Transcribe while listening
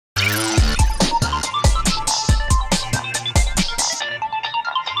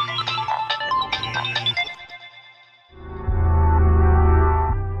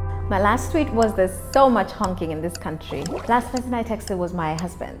last tweet was there's so much honking in this country. Last person I texted was my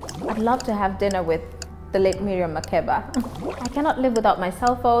husband. I'd love to have dinner with the late Miriam Makeba. I cannot live without my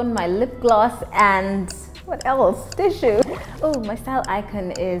cell phone, my lip gloss, and what else? Tissue. Oh, my style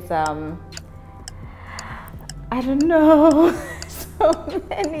icon is, I don't know, so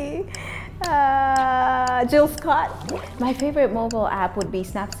many. Jill Scott. My favorite mobile app would be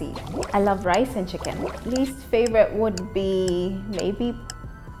Snapseed. I love rice and chicken. Least favorite would be maybe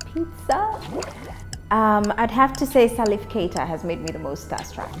pizza. I'd have to say Salif Keita has made me the most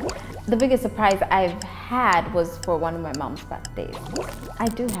starstruck. The biggest surprise I've had was for one of my mom's birthdays. I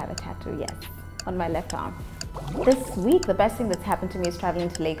do have a tattoo, yes, on my left arm. This week, the best thing that's happened to me is traveling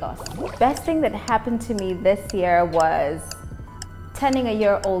to Lagos. Best thing that happened to me this year was turning a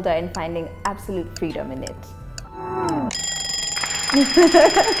year older and finding absolute freedom in it.